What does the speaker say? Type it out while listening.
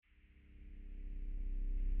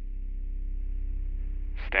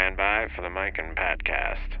Stand by for the Mike and Pat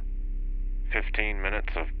cast. 15 minutes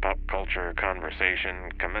of pop culture conversation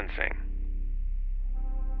commencing.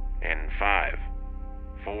 In 5,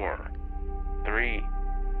 4, 3,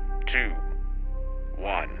 2,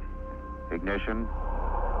 1. Ignition.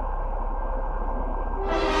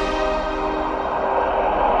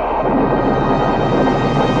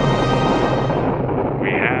 We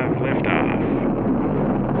have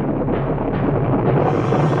liftoff.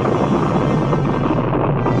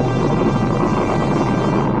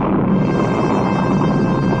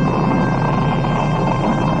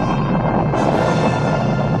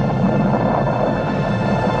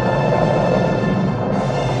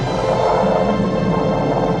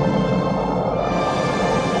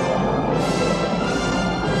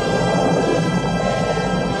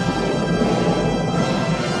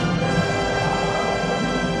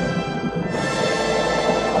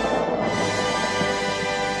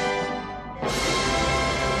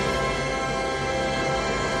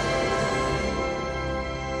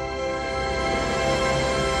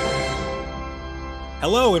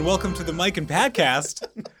 Hello and welcome to the Mike and Pat cast.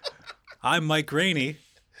 I'm Mike Rainey.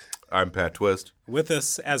 I'm Pat Twist. With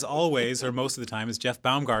us, as always, or most of the time, is Jeff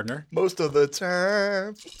Baumgardner. Most of the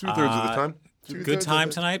time. 2/3 of the time. Good time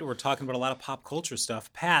tonight. We're talking about a lot of pop culture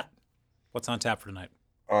stuff. Pat, what's on tap for tonight?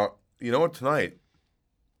 You know what? Tonight,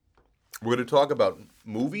 we're going to talk about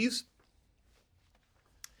movies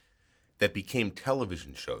that became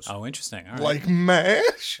television shows. Oh, interesting. All right. Like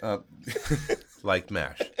MASH? Like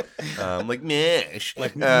MASH. Like MASH.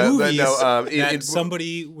 Like movies that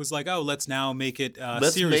somebody was like, oh, let's now make it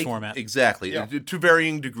let's series make- format. Exactly. Yeah. To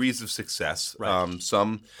varying degrees of success. Right.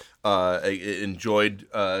 Some enjoyed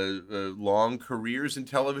long careers in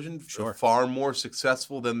television, Sure. far more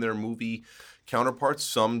successful than their movie counterparts.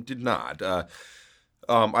 Some did not.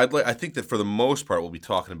 I think that for the most part, we'll be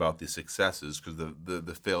talking about the successes because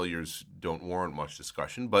the failures don't warrant much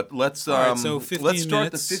discussion. But let's right, so 15 let's start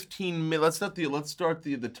minutes. the 15 minutes. Let's start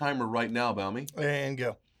the timer right now, Balmy. And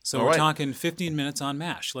go. So All we're right. talking 15 minutes on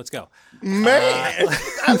MASH. Let's go. Man,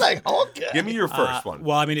 I like Hawkeye. Give me your first one.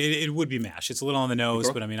 Well, I mean, it would be MASH. It's a little on the nose,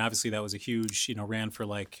 Okay. but I mean, obviously that was a huge, ran for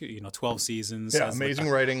 12 seasons. Yeah, Has, amazing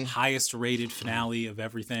the writing. Highest rated finale of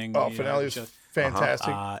everything. Finale is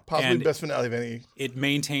fantastic. Possibly and best finale of any. It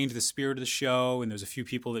maintained the spirit of the show, and there's a few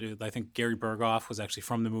people that I think Gary Berghoff was actually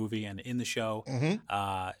from the movie and in the show.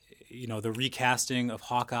 Mm-hmm. The recasting of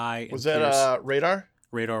Hawkeye. Was and Pierce, that Radar?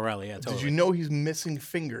 Ray O'Reilly? Yeah, totally. Did you know he's missing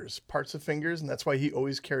fingers, parts of fingers, and that's why he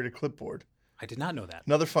always carried a clipboard? I did not know that.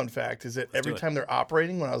 Another fun fact is that every do it. time they're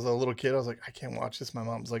operating, when I was a little kid, I was like, I can't watch this. My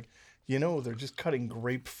mom's like, they're just cutting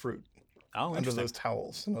grapefruit Oh, under interesting. those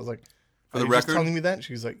towels. And I was like, For are the you just record- telling me that? And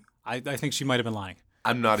she was like, I think she might have been lying.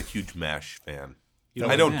 I'm not a huge MASH fan. You I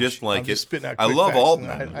like don't MASH? dislike I'm it. just spitting out I quick love facts, and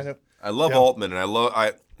Altman. I know. I love Yeah. Altman, and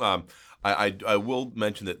I will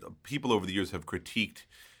mention that people over the years have critiqued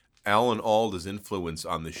Alan Alda's influence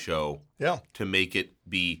on the show Yeah. to make it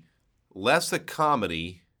be less a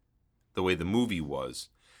comedy, the way the movie was,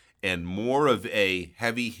 and more of a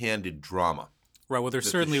heavy-handed drama. Right. Well, there the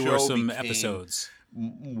certainly show were some became- episodes.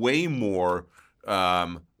 Way more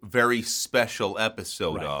very special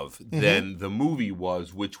episode Right. of Mm-hmm. than the movie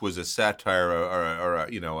was, which was a satire or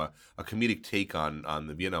a comedic take on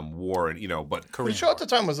the Vietnam War, and but The show at the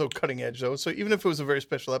time was so cutting edge, though. So even if it was a very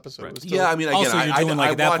special episode, it was still... yeah, I mean, again, Also, you're doing, I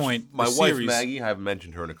like, at that watched point, my the wife series. Maggie. I've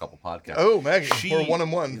mentioned her in a couple podcasts. Oh, Maggie, She- we're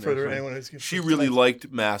 1-on-1 for right. anyone who's... She really liked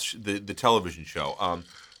MASH, the television show.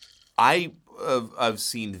 I've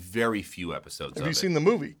seen very few episodes. Have of you it. seen the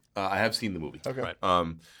movie? I have seen the movie. Okay.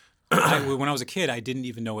 Right. When I was a kid, I didn't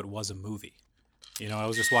even know it was a movie. I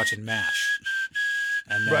was just watching MASH.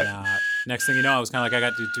 And then Right. next thing you know, I was kind of like, I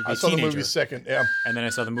got to be I a saw the teenager. movie second, yeah. And then I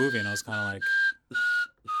saw the movie, and I was kind of like,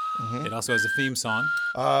 Mm-hmm. it also has a theme song.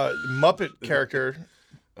 Muppet character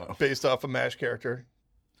based off a MASH character,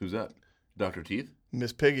 Who's that? Dr. Teeth?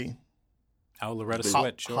 Miss Piggy. Oh, Loretta Hot-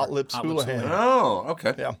 Swit, sure. Hot Lips Houlihan. Oh,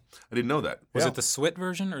 okay. Yeah. I didn't know that. Was Yeah. it the Swit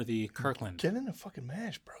version or the Kirkland? Get into fucking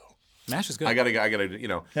MASH, bro. MASH is good. I gotta,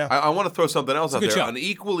 Yeah. I want to throw something else a out good there. show. An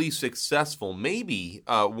equally successful, maybe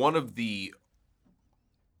one of the.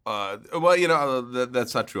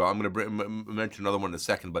 That's not true. I'm going to mention another one in a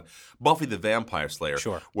second. But Buffy the Vampire Slayer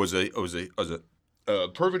Sure. was a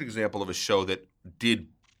perfect example of a show that did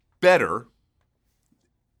better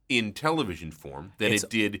in television form than it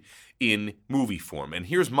did in movie form. And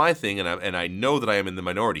here's my thing, and I know that I am in the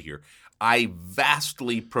minority here. I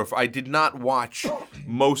vastly prefer. I did not watch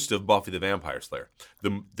most of Buffy the Vampire Slayer,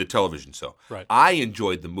 the television show. Right. I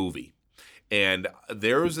enjoyed the movie, and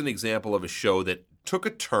there is an example of a show that took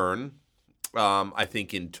a turn, I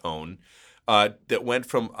think, in tone, that went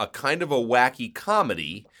from a kind of a wacky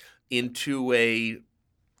comedy into a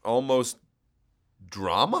almost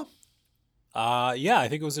drama. Yeah, I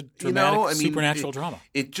think it was a dramatic, supernatural drama.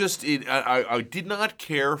 I did not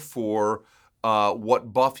care for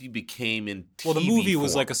what Buffy became in TV Well, the movie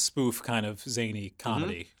was form. like a spoof kind of zany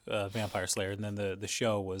comedy, Vampire Slayer, and then the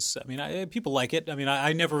show was. I mean, people like it. I mean,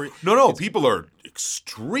 I never. No, people are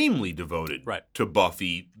extremely devoted Right. to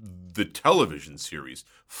Buffy, the television series,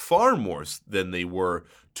 far more than they were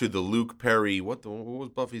to the Luke Perry. What was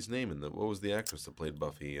Buffy's name? What was the actress that played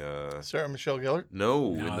Buffy? Sarah Michelle Gellar.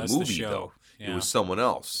 No, No, in the that's the movie show. though, Yeah. it was someone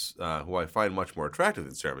else who I find much more attractive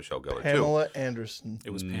than Sarah Michelle Gellar too. Pamela Anderson.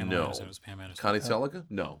 It was Pam No. Anderson. It was Pam Anderson. Connie Selica?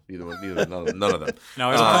 No, none of them.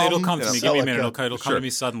 No, it'll come to me. Give me a minute. It'll come to me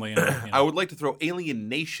suddenly. And, I would like to throw Alien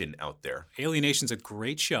Nation out there. Alienation's a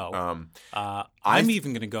great show. I- I'm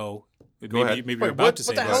even going to go. Maybe, ahead. maybe you're Wait, about what to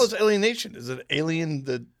say the this. hell is Alienation? Is it Alien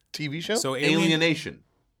the TV show? So Alienation.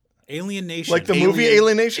 Alienation. Like the movie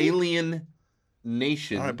Alienation? Alien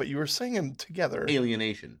Nation. All right, but you were saying them together.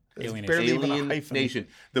 Alienation. There's Alienation. barely even a Alien hyphen. Nation.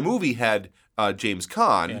 The movie had James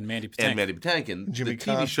Caan And Mandy and Patinkin. Mandy Patinkin. Jimmy the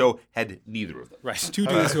TV Caan. show had neither of them. Right, two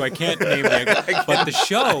dudes who I can't name. But the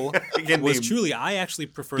show can't was name- truly. I actually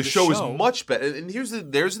prefer The show is much better. And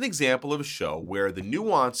there's an example of a show where the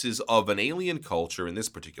nuances of an alien culture, in this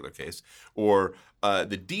particular case, or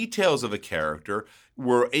the details of a character,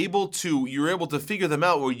 you're able to figure them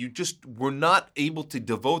out where you just were not able to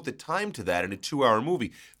devote the time to that in a 2-hour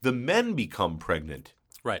movie. The men become pregnant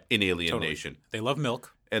right in Alien totally. Nation. They love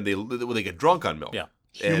milk. And they get drunk on milk. Yeah.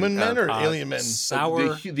 Human men or uh, alien men?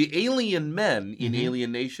 Sour. The alien men in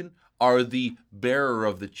Alien Nation are the bearer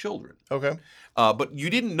of the children. Okay. But you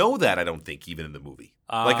didn't know that, I don't think, even in the movie.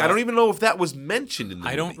 I don't even know if that was mentioned in the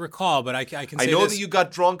movie. I don't recall, but I can say I know this. that you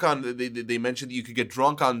got drunk on. They mentioned that you could get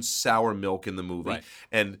drunk on sour milk in the movie, Right.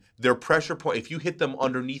 and their pressure point. If you hit them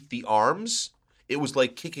underneath the arms, it was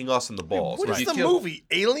like kicking us in the balls. What If is you the kill- movie?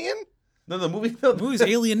 Alien? No, the movie. The movie's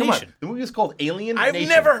Alien Come on. Nation. The movie is called Alien I've Nation.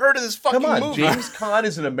 never heard of this fucking Come on, movie. James Caan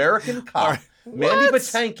is an American cop. Mandy What?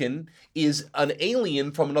 Patinkin is an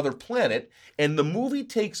alien from another planet, and the movie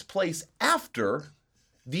takes place after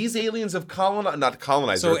these aliens have not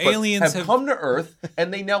colonized So Earth, but aliens have have- come to Earth,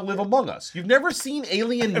 and they now live among us. You've never seen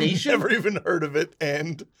Alien I've Nation? never even heard of it,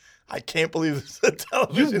 and I can't believe it's a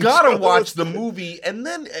television You've got show. to watch the movie, and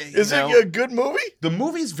then Is it a good movie? The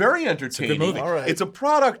movie's very entertaining. movie. All right. It's a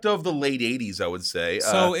product of the late '80s, I would say.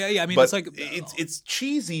 So, yeah, I mean, but it's like- it's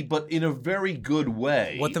cheesy, but in a very good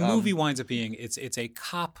way. What the movie winds up being, it's a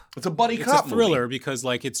cop. It's a buddy It's cop a thriller movie. because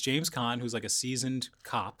like it's James Caan, who's like a seasoned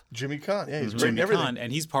cop. Jimmy Caan. Yeah, he's great in Jimmy everything. Caan,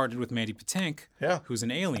 and he's partnered with Mandy Patinkin, Yeah. who's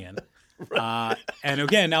an alien. And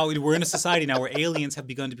again, now we're in a society now where aliens have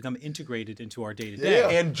begun to become integrated into our day to day.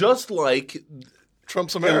 Yeah. And just like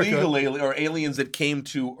Trump's America. illegal or aliens that came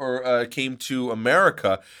to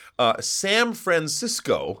America, San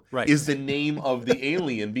Francisco Right. is the name of the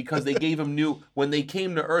alien because they gave him when they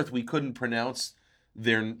came to Earth, we couldn't pronounce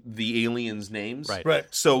the aliens' names. Right. Right.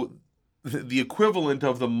 So the equivalent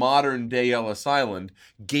of the modern day Ellis Island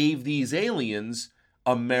gave these aliens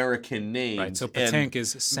American names. Right. So and Patinkin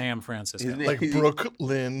is Sam Francisco. his name- Like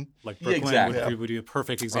Brooklyn. Like Yeah, Brooklyn exactly. would be a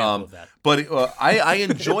perfect example of that. But I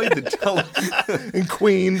enjoyed the And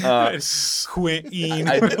Queen. Queen.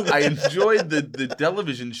 I enjoyed the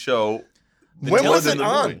television show. When was more it than the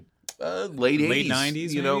on? movie. Late 80s. Late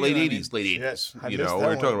 90s, You know, maybe? late I mean- 80s. Late 80s. Yes, I you missed know, that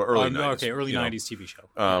we're talking one. about early no, 90s. okay, early you know. 90s TV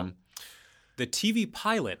show. The TV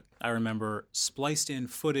pilot, I remember, spliced in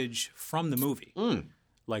footage from the movie.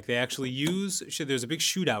 Like they actually there's a big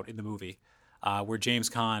shootout in the movie where James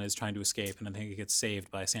Caan is trying to escape and I think he gets saved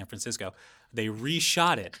by San Francisco. They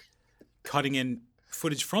reshot it, cutting in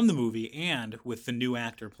footage from the movie and with the new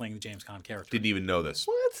actor playing the James Caan character. Didn't even know this.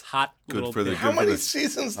 What? Hot Good little for the- bit. How good for many the-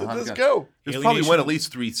 seasons did this God. go? This Alienation- probably went at least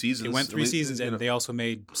 3 seasons. It went 3 seasons you know. and they also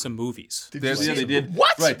made some movies. Did They, you see yeah, they it? did.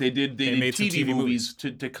 What? Right, they did. They did made some TV TV movies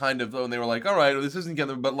to kind of, and they were like, all right, well, this isn't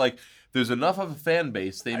getting, but like, there's enough of a fan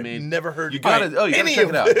base. They I've made. never heard You got of to. Oh, you got to any check of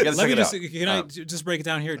it out. You got to this. Let check me it just out. can I just break it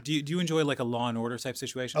down here? Do you enjoy like a Law and Order type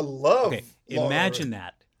situation? I love Okay, Law and imagine Order.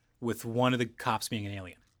 that with one of the cops being an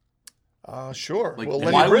alien. Sure. Like, well, why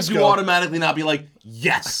Lenny would you Briscoe. automatically not be like,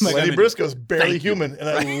 yes? Like, Lenny I'm in- Briscoe's barely Thank you. human, and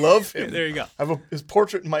I love him. There you go. I have his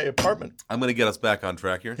portrait in my apartment. I'm going to get us back on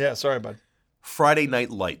track here. Yeah, sorry, bud. Friday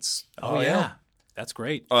Night Lights. Oh, yeah. yeah. That's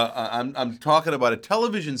great. I'm talking about a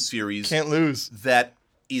television series Can't lose. that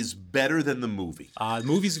is better than the movie. The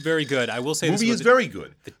movie's very good. I will say The this movie about is very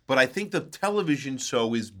good, but I think the television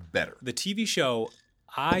show is better. the TV show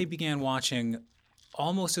I began watching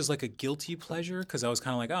almost as like a guilty pleasure because I was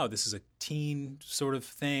kind of like, oh, this is a teen sort of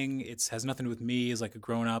thing. It has nothing to do with me as like a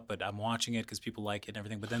grown up, but I'm watching it because people like it and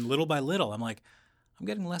everything. But then little by little, I'm like, I'm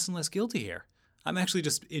getting less and less guilty here. I'm actually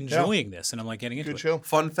just enjoying this, and I'm like getting into Good it. show.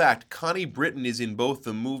 Fun fact: Connie Britton is in both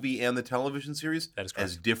the movie and the television series That is correct.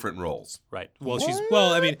 as different roles. Right. Well,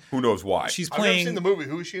 I mean, Who knows why? she's I've never playing. seen the movie.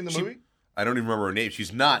 Who is she in the movie? I don't even remember her name.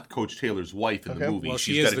 She's not Coach Taylor's wife in the Okay. movie. well,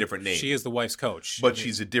 She's she got is a different name. She is the wife's coach. but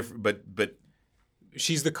she's a different. But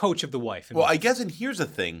she's the coach of the wife. well, I guess, and here's a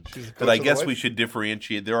thing She's the coach that I of the guess wife? we should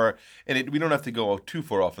differentiate. There are, and we don't have to go too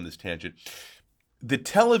far off on this tangent. The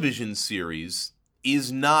television series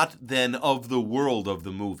is not then of the world of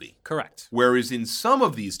the movie. Correct. Whereas in some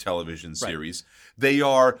of these television series, they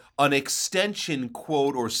are an extension,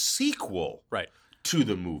 quote, or sequel Right. to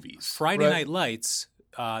the movies. Friday Right. Night Lights,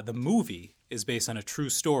 the movie, is based on a true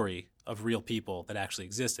story of real people that actually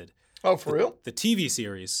existed. Oh, for real? The TV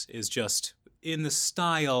series is just in the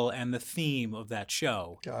style and the theme of that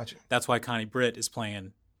show. Gotcha. That's why Connie Britt is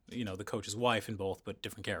playing, the coach's wife in both, but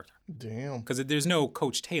different character. Damn. Because there's no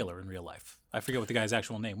Coach Taylor in real life. I forget what the guy's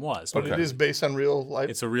actual name was, But but it is based on real life.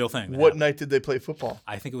 it's a real thing. that What happened. night did they play football?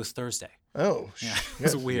 I think it was Thursday. Oh, Yeah, shit. it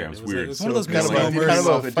was weird. Yeah, it was It weird. was So one of those kind of a- misnomers. kind of a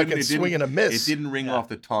It didn't- fucking it didn't- swing and a miss. It didn't ring off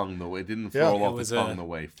the tongue though. It didn't Yeah. fall It off was the tongue the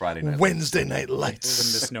way Friday Night. Wednesday Night It was a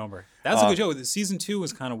Lights. misnomer. That's a good show. The season 2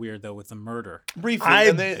 was kind of weird though with the murder. Briefly, I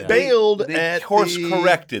and they bailed they at course the-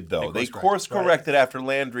 corrected though. They course-corrected. course corrected after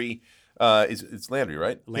Landry. It's Landry,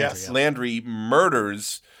 right? Landry, Yes. yeah. Landry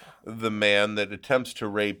murders the man that attempts to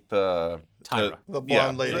rape Tyra. The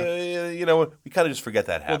blonde lady. we kind of just forget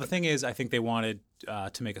that Well, happened. the thing is, I think they wanted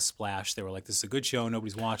to make a splash. They were like, "This is a good show.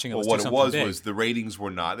 Nobody's watching it. Well, Let's what do it something was big." was the ratings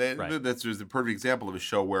were not. Right. That's the perfect example of a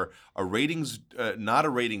show where a ratings, not a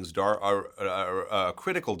ratings a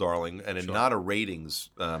critical darling, and not a ratings.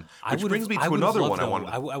 Which brings me to another one.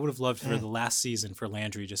 I would have loved for the last season for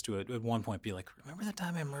Landry just to at one point be like, "Remember that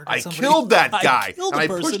time I murdered I somebody? killed that I guy, killed and a I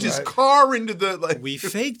person." pushed his car into the. Like, We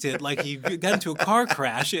faked it like he got into a car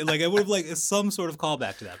crash. Like I would have liked some sort of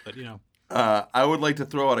callback to that, but I would like to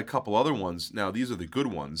throw out a couple other ones. Now, these are the good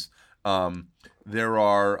ones. There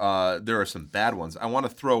are some bad ones. I want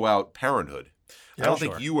to throw out Parenthood. I don't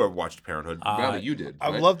think you ever watched Parenthood. Probably you did.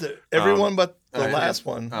 I right? loved it. Everyone but the last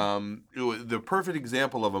one. The perfect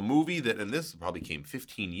example of a movie that, and this probably came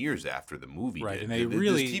 15 years after the movie. Right, did. and they This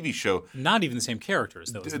really- TV show. not even the same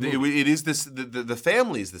characters though. as the movie. It is this. The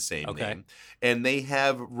family is the same Okay. name, and they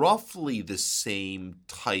have roughly the same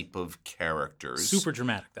type of characters. Super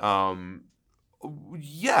dramatic though.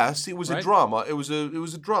 Yes, it was a Right? drama. It was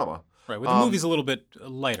a drama. Right. Well, the movie's a little bit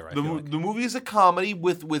lighter. I The, feel mo- like. the movie is a comedy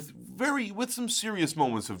with some serious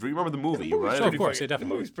moments of. Remember the movie, right? Sure, of course, yeah, The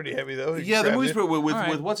definitely. movie's pretty heavy though. It Yeah, the grabs movie's you. with All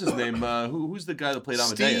right. what's his name? Who's the guy that played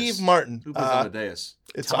Amadeus? Steve Martin. Who plays Amadeus?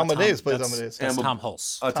 It's Tom- Amadeus plays that's- Amadeus. That's And- Tom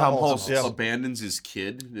Hulse. Tom Hulse, Hulse yeah. abandons his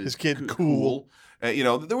kid. His kid, cool.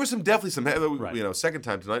 There was definitely some. Right. Second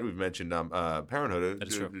time tonight we've mentioned Parenthood. That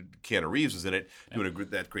is true. Keanu Reeves was in it, doing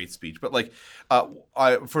that great speech. But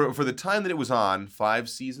for the time that it was on, 5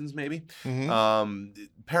 seasons maybe.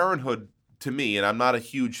 Parenthood to me, and I'm not a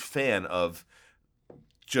huge fan of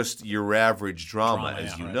just your average drama,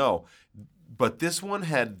 as you know, but this one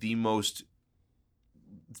had the most,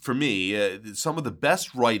 for me, some of the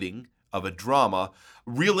best writing of a drama,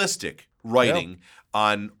 realistic writing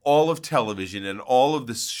on all of television and all of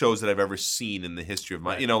the shows that I've ever seen in the history of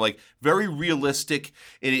my, very realistic.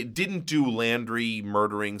 And it didn't do Landry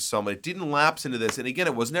murdering someone. It didn't lapse into this. And again,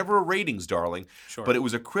 it was never a ratings darling, but it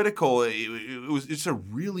was a critical. It's a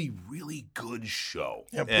really, really good show.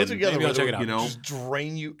 Yeah, put And together maybe I'll where check it it would out. just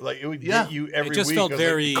drain you. Like it would Yeah. get you every It just week. felt I was like,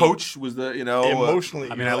 very Coach was the emotionally.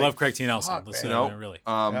 I mean, you're I like, love Craig T. Nelson. fuck, Let's man. say, really.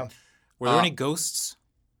 Yeah. Were there any ghosts?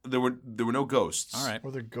 There were no ghosts. All right. Were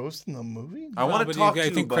there ghosts in the movie? I want to But talk to I you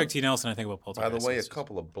think about, Craig T. Nelson. I think about by Poltergeist. the way, a It's just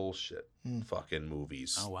couple of bullshit fucking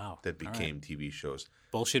movies. Oh, wow. That All became TV shows.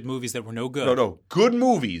 bullshit movies that were no good. No, good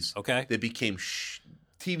movies. Okay. That became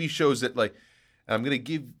TV shows that I'm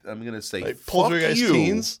gonna say Like fuck Poltergeist you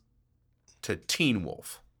Teens? to Teen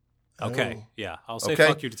Wolf. Okay. Oh. Yeah. I'll say Okay.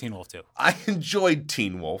 fuck you to Teen Wolf too. I enjoyed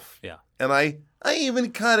Teen Wolf. Yeah. And I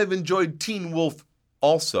even kind of enjoyed Teen Wolf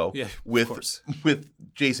also. Yeah, of with course.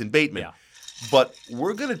 Jason Bateman. Yeah. But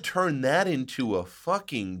we're gonna turn that into a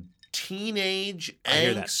fucking teenage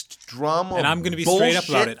hear that. angst drama. And I'm going to be straight up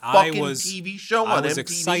about bullshit it. I fucking was TV show I on was MTV.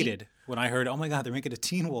 excited when I heard, oh my God, they're making a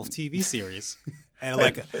Teen Wolf TV series. And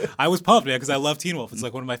I was pumped, man, because I love Teen Wolf. It's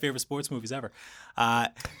like one of my favorite sports movies ever. And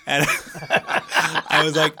I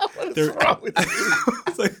was like, What's wrong with you?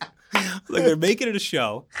 it's like, Like they're making it a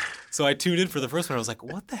show. So I tuned in for the first one. I was like,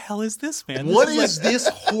 what the hell is this, man? What is this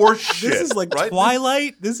horse shit? This is like right?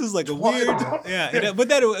 Twilight. This is like a weird, But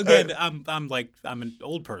then again, I'm an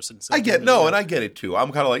old person. So I get and I get it too.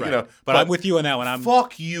 I'm kind of like right. But I'm with you on that one.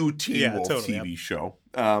 Fuck you, Teen Wolf totally, TV show.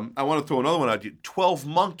 I want to throw another one out. 12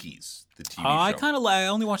 Monkeys, the TV show. I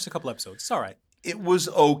only watched a couple episodes. It's all right. It was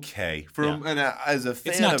okay. As a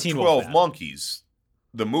fan of 12 Monkeys,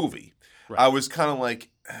 the movie, right. I was kind of like,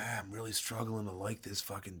 I'm really struggling to like this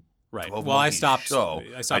fucking. Right. Well, I stopped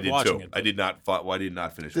watching it. I did not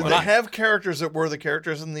finish. Did they have characters that were the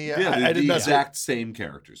characters in the? Yeah, the exact same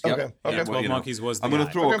characters. Okay. Yeah, 12 Monkeys was. I'm going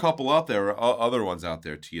to throw a couple out there, other ones out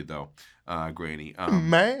there to you though, Granny.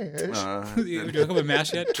 MASH. You talk about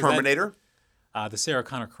MASH yet? Terminator. The Sarah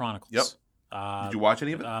Connor Chronicles. Yep. Did you watch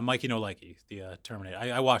any of it? Mikey No Likey, the Terminator.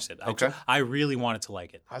 I watched it. Okay. I really wanted to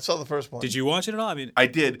like it. I saw the first one. Did you watch it at all? I mean, I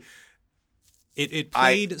did. It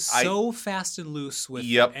played so fast and loose with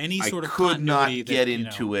any sort of continuity. I could not get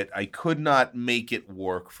into it. I could not make it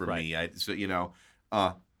work for me.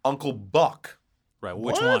 Uncle Buck. Right.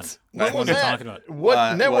 Which one? What was are you that? talking about?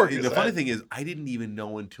 What network is that? The funny thing is, I didn't even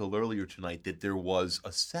know until earlier tonight that there was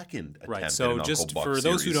a second attempt right. at So an just Uncle Buck for series.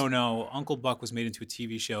 those who don't know, Uncle Buck was made into a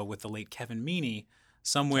TV show with the late Kevin Meaney.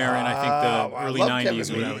 Somewhere in, I think, the early 90s.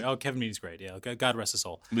 Kevin Meaney. Oh, Kevin Meaney's great. Yeah, God rest his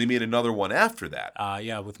soul. We made another one after that.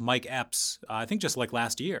 With Mike Epps. I think just like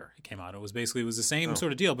last year it came out. It was the same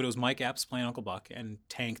sort of deal, but it was Mike Epps playing Uncle Buck and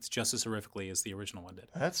tanked just as horrifically as the original one did.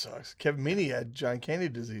 That sucks. Kevin Meaney had John Candy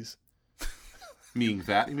disease. Meaning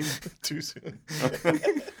that, you mean? Too soon.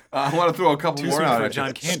 I want to throw a couple more out.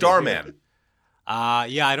 John Candy. Starman.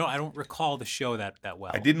 I don't recall the show that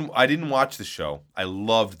well. I didn't watch the show. I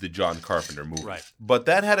loved the John Carpenter movie. Right. But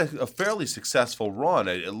that had a fairly successful run,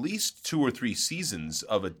 at least 2 or 3 seasons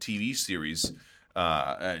of a TV series.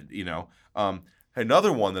 Another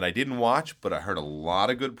one that I didn't watch, but I heard a lot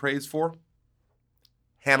of good praise for.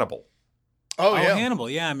 Hannibal. Oh yeah, Hannibal.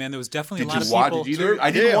 Yeah, man. There was definitely a lot of people.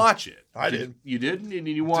 I didn't watch it. I did. You did? And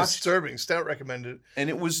you watched? Disturbing. Stout recommended it. And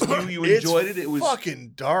it was you enjoyed it. It was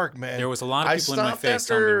fucking dark, man. There was a lot of people in my face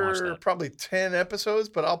telling me to watch that. Probably 10 episodes,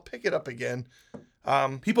 but I'll pick it up again.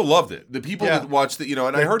 People loved it. The people that watched it,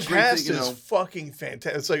 and I heard great things. The cast is fucking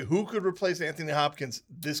fantastic. It's like, who could replace Anthony Hopkins?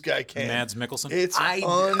 This guy can. Mads Mikkelsen. It's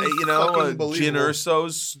unbelievable. Jyn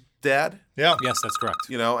Erso's dad. Yeah. Yes, that's correct.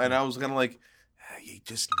 And I was kind of like, you're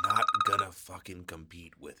just not gonna fucking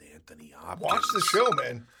compete with Anthony Hopkins. Watch the show,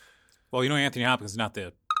 man. Well, Anthony Hopkins is not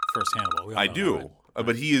the first Hannibal. I do.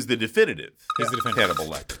 But he is the definitive. He's the definitive Hannibal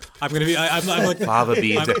Lecter. I'm gonna be. I'm like Father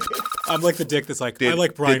Beans. I'm like the dick that's like. I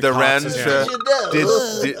like Brian Did the Cox.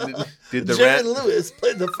 Did the Jerry Lewis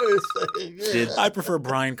played the first. I prefer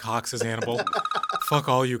Brian Cox as Hannibal. Fuck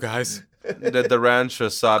all you guys. Did the rancher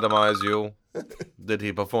sodomize you? Did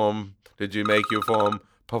he perform? Did you make you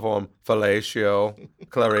perform fellatio,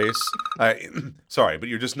 Clarice? Sorry, but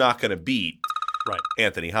you're just not going to beat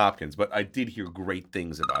Anthony Hopkins. But I did hear great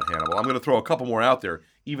things about Hannibal. I'm going to throw a couple more out there,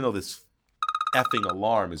 even though this effing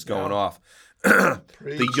alarm is going off.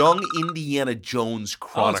 The Young Indiana Jones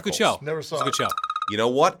Chronicles. Oh, it's a good show. Never saw it. It's a good show. You know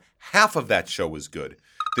what? Half of that show was good.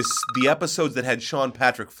 The episodes that had Sean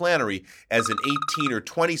Patrick Flannery as an 18 or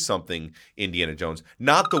 20-something Indiana Jones,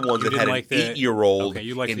 not the ones that had an 8-year-old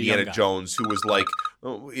Indiana Jones who was like,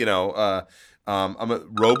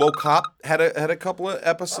 RoboCop had a couple of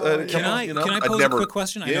episodes. Can I pose a quick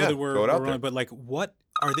question? I know that we're running, but like,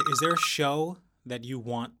 is there a show that you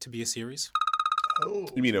want to be a series? Oh.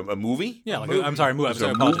 You mean a movie? Yeah, I'm sorry, movie. Is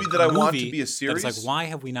there a movie that I want to be a series? It's like, why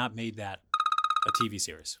have we not made that a TV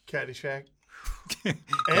series? Caddyshack.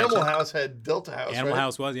 Animal House had Delta House. Animal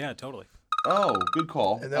House was, yeah, totally. Oh, good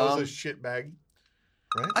call. And that was a shit bag,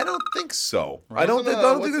 right? I don't think so. Right. I don't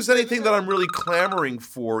think there's anything that I'm really clamoring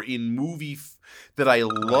for in movie that I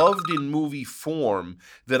loved in movie form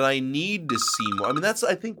that I need to see more. I mean, that's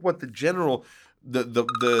I think what the general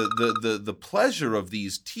the pleasure of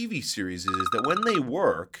these TV series is that when they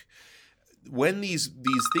work, when these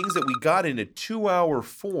things that we got in a 2-hour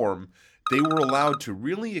form, they were allowed to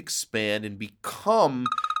really expand and become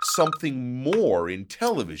something more in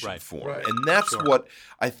television form. Right. And that's what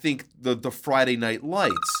I think the Friday Night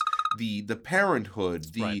Lights, the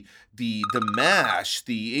Parenthood, the MASH,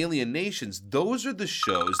 the Alien Nations, those are the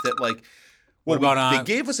shows that they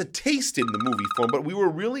gave us a taste in the movie form, but we were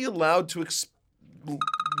really allowed to expand them.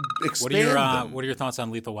 What are your thoughts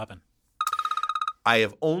on Lethal Weapon? I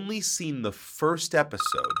have only seen the first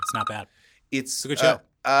episode. It's not bad. It's a good show.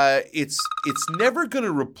 It's never going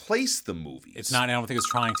to replace the movies. It's not. I don't think it's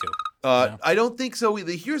trying to. I don't think so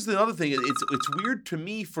either. Here's the other thing. It's weird to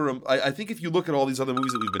me I think if you look at all these other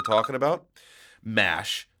movies that we've been talking about,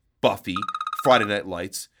 MASH, Buffy, Friday Night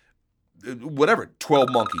Lights, whatever, 12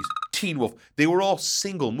 Monkeys, Teen Wolf. They were all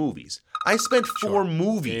single movies. I spent 4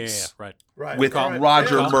 movies Right. with Right.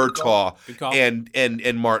 Roger Yeah. Murtaugh Good call.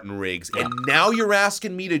 and Martin Riggs. Yeah. And now you're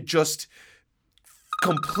asking me to just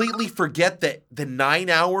completely forget the 9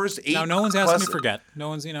 hours, 8 Now, no one's asking plus- me to forget. No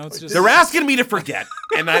one's, it's just. They're asking me to forget,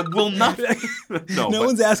 and I will not. No but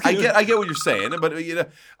one's asking you- I get what you're saying, but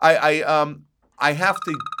I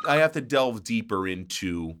have to delve deeper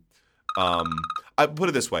into. I put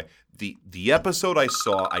it this way: the episode I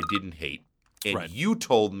saw, I didn't hate, and Right. you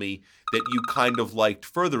told me that you kind of liked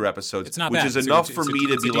further episodes, It's not which bad. is It's a enough good- for it's a- me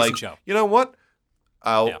to it's a be decent like, show. you know what?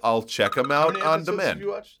 Yeah. I'll check them How out many on episodes demand. Did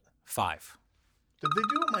you watch? 5. Did they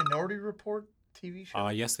do a Minority Report TV show?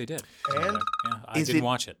 Yes, they did. And? Yeah, I Is didn't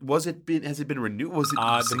watch it. Has it been renewed? Was it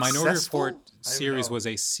The Minority successful? Report series know. was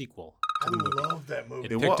a sequel I to the movie. love that movie.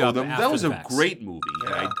 It It picked wa- up that after was the a facts. great movie.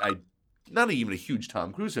 Yeah. I not even a huge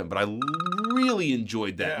Tom Cruise fan, but I really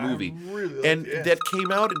enjoyed that Yeah, I movie. really liked And it, yeah. that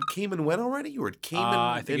came and went already, or it came and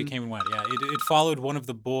I think it came and went. Yeah, it followed one of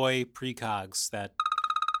the boy precogs that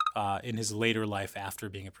in his later life after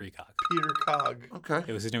being a precog. Peter Cog. Okay.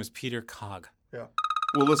 His name was Peter Cog. Yeah.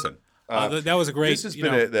 Well, listen. That was a great. This has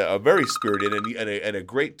been a very spirited and a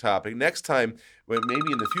great topic. Next time,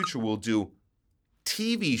 maybe in the future, we'll do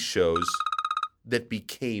TV shows that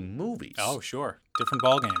became movies. Oh, sure, different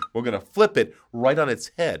ballgame. We're gonna flip it right on its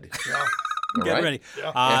head. Yeah. All Get right? ready.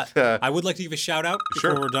 Yeah. And, I would like to give a shout out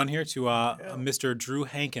before Sure. we're done here to Mr. Drew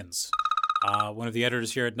Hankins, one of the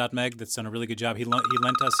editors here at Nutmeg that's done a really good job. He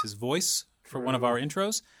lent us his voice for one of our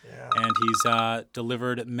intros, Yeah. and he's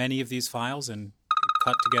delivered many of these files and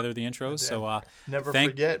cut together the intros. So Never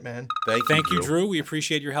thank- forget, man. Thank you, Drew. We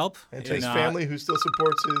appreciate your help. And to his family who still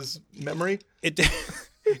supports his memory. It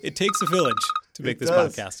it takes a village to make this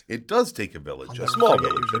does. podcast. It does take a village, a never small forget you,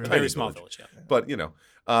 village, a Drew. tiny Very small village. Yeah. But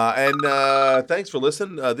and thanks for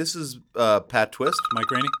listening. This is Pat Twist. Mike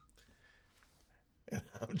Rainey.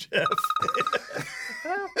 I'm Jeff.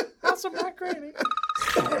 That's my granny.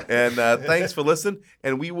 And thanks for listening.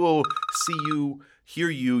 And we will see you, hear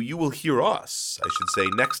you. You will hear us, I should say,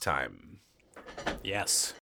 next time. Yes.